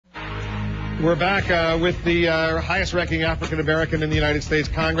We're back with the highest-ranking African-American in the United States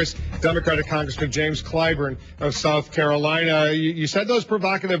Congress, Democratic Congressman James Clyburn of South Carolina. You said those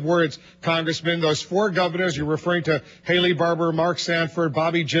provocative words, Congressman. Those four governors, you're referring to Haley Barbour, Mark Sanford,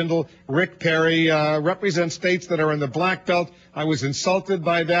 Bobby Jindal, Rick Perry, represent states that are in the Black Belt. I was insulted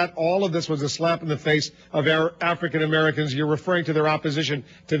by that. All of this was a slap in the face of our African-Americans. You're referring to their opposition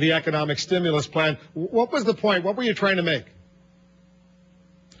to the economic stimulus plan. What was the point? What were you trying to make?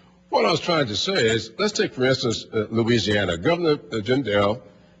 What I was trying to say is, let's take, for instance, Louisiana. Governor Jindal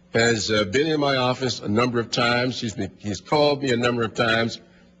has been in my office a number of times. He's called me a number of times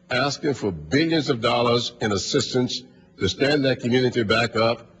asking for billions of dollars in assistance to stand that community back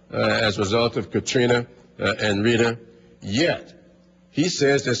up as a result of Katrina and Rita. Yet, he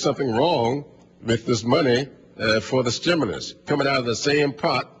says there's something wrong with this money for the stimulus coming out of the same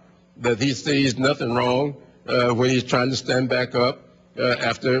pot that he sees nothing wrong when he's trying to stand back up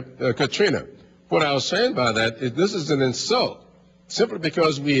after Katrina. What I was saying by that is this is an insult, simply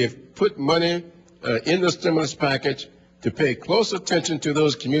because we have put money in the stimulus package to pay close attention to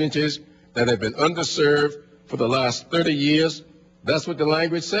those communities that have been underserved for the last 30 years. That's what the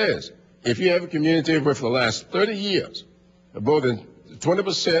language says. If you have a community where for the last 30 years, more than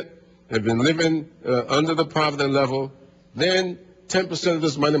 20% have been living under the poverty level, then 10% of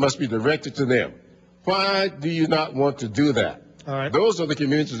this money must be directed to them. Why do you not want to do that? All right. Those are the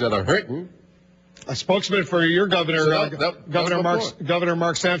communities that are hurting. A spokesman for your governor, Governor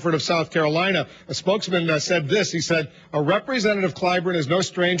Mark Sanford of South Carolina, a spokesman said this. He said, Representative Clyburn is no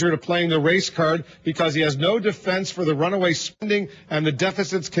stranger to playing the race card because he has no defense for the runaway spending and the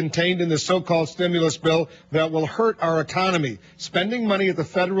deficits contained in the so-called stimulus bill that will hurt our economy. Spending money at the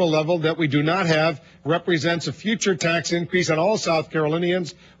federal level that we do not have represents a future tax increase on all South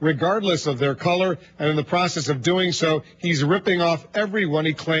Carolinians, regardless of their color, and in the process of doing so, he's ripping off everyone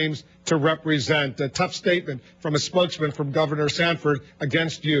he claims to represent. A tough statement from a spokesman from Governor Sanford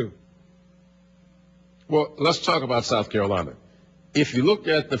against you. Well, let's talk about South Carolina. If you look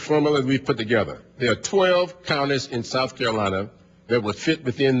at the formula we put together, there are 12 counties in South Carolina that would fit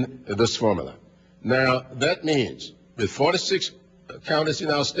within this formula. Now, that means with 46 counties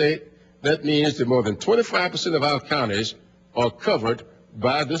in our state, that means that more than 25% of our counties are covered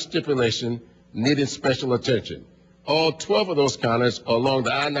by this stipulation needing special attention. All 12 of those counties are along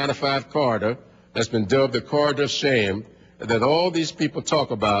the I-95 corridor that's been dubbed the corridor of shame that all these people talk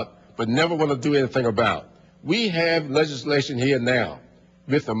about but never want to do anything about. We have legislation here now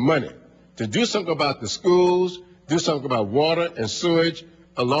with the money to do something about the schools, do something about water and sewage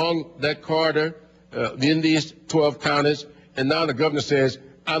along that corridor in these 12 counties, and now the governor says,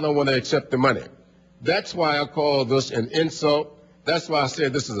 I don't want to accept the money. That's why I call this an insult. That's why I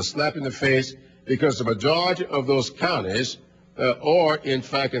said this is a slap in the face, because the majority of those counties are, in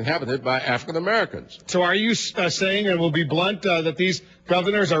fact, inhabited by African Americans. So are you saying, and we'll be blunt, that these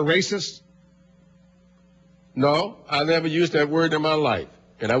governors are racist? No, I never used that word in my life,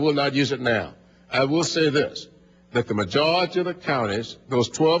 and I will not use it now. I will say this, that the majority of the counties, those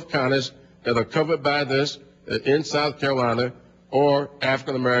 12 counties that are covered by this in South Carolina, are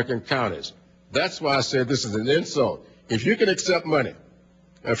African American counties. That's why I said this is an insult. If you can accept money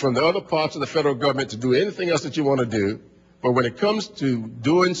from the other parts of the federal government to do anything else that you want to do, but when it comes to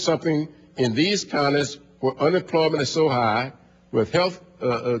doing something in these counties where unemployment is so high, where health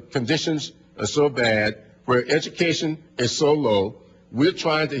conditions are so bad, where education is so low, we're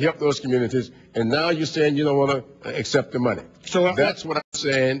trying to help those communities, and now you're saying you don't want to accept the money. So that's what I'm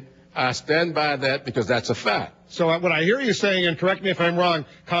saying. I stand by that because that's a fact. So what I hear you saying, and correct me if I'm wrong,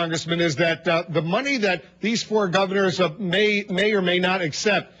 Congressman, is that the money that these four governors may or may not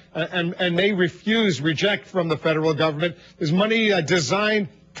accept and may reject from the federal government is money designed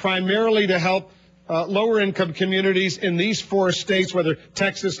primarily to help lower-income communities in these four states, whether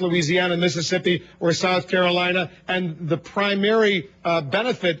Texas, Louisiana, Mississippi, or South Carolina, and the primary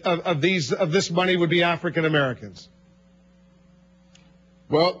benefit of this money would be African Americans.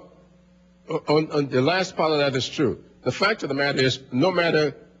 Well, on the last part of that is true. The fact of the matter is, no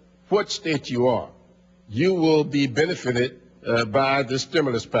matter what state you are, you will be benefited by the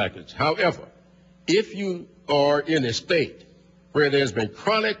stimulus package. However, if you are in a state where there's been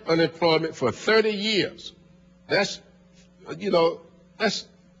chronic unemployment for 30 years, that's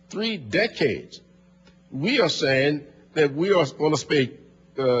 3 decades. We are saying that we are going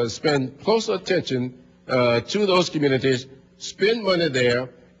to spend closer attention to those communities, spend money there,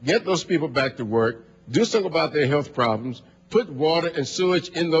 get those people back to work, do something about their health problems, put water and sewage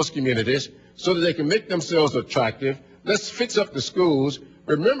in those communities so that they can make themselves attractive. Let's fix up the schools.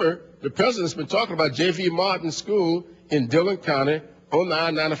 Remember, the president's been talking about J.V. Martin School in Dillon County on the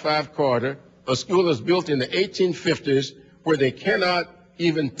I-95 corridor a school that's built in the 1850s where they cannot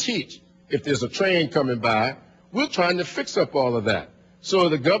even teach if there's a train coming by. We're trying to fix up all of that. So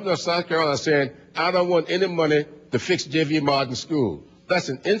the governor of South Carolina is saying, I don't want any money to fix J.V. Martin School. That's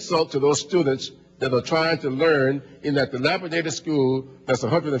an insult to those students that are trying to learn in that dilapidated school that's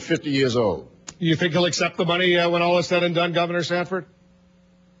 150 years old. You think he'll accept the money when all is said and done, Governor Sanford?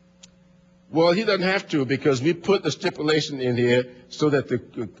 Well, he doesn't have to, because we put the stipulation in here so that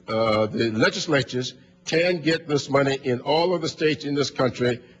the legislatures can get this money in all of the states in this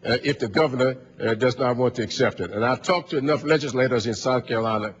country if the governor does not want to accept it. And I've talked to enough legislators in South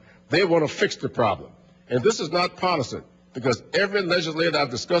Carolina. They want to fix the problem. And this is not partisan, because every legislator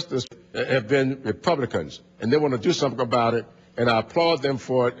I've discussed this have been Republicans, and they want to do something about it, and I applaud them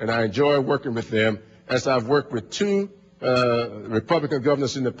for it, and I enjoy working with them, as I've worked with two Republican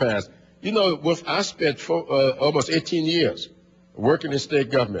governors in the past. You know, I spent almost 18 years working in state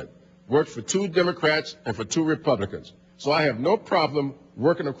government, worked for two Democrats and for two Republicans. So I have no problem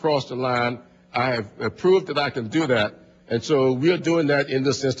working across the line. I have proved that I can do that, and so we're doing that in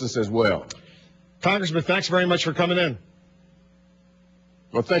this instance as well. Congressman, thanks very much for coming in.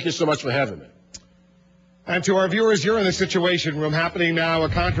 Well, thank you so much for having me. And to our viewers, you're in the Situation Room. Happening now, a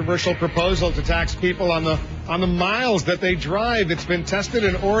controversial proposal to tax people on the miles that they drive. It's been tested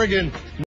in Oregon.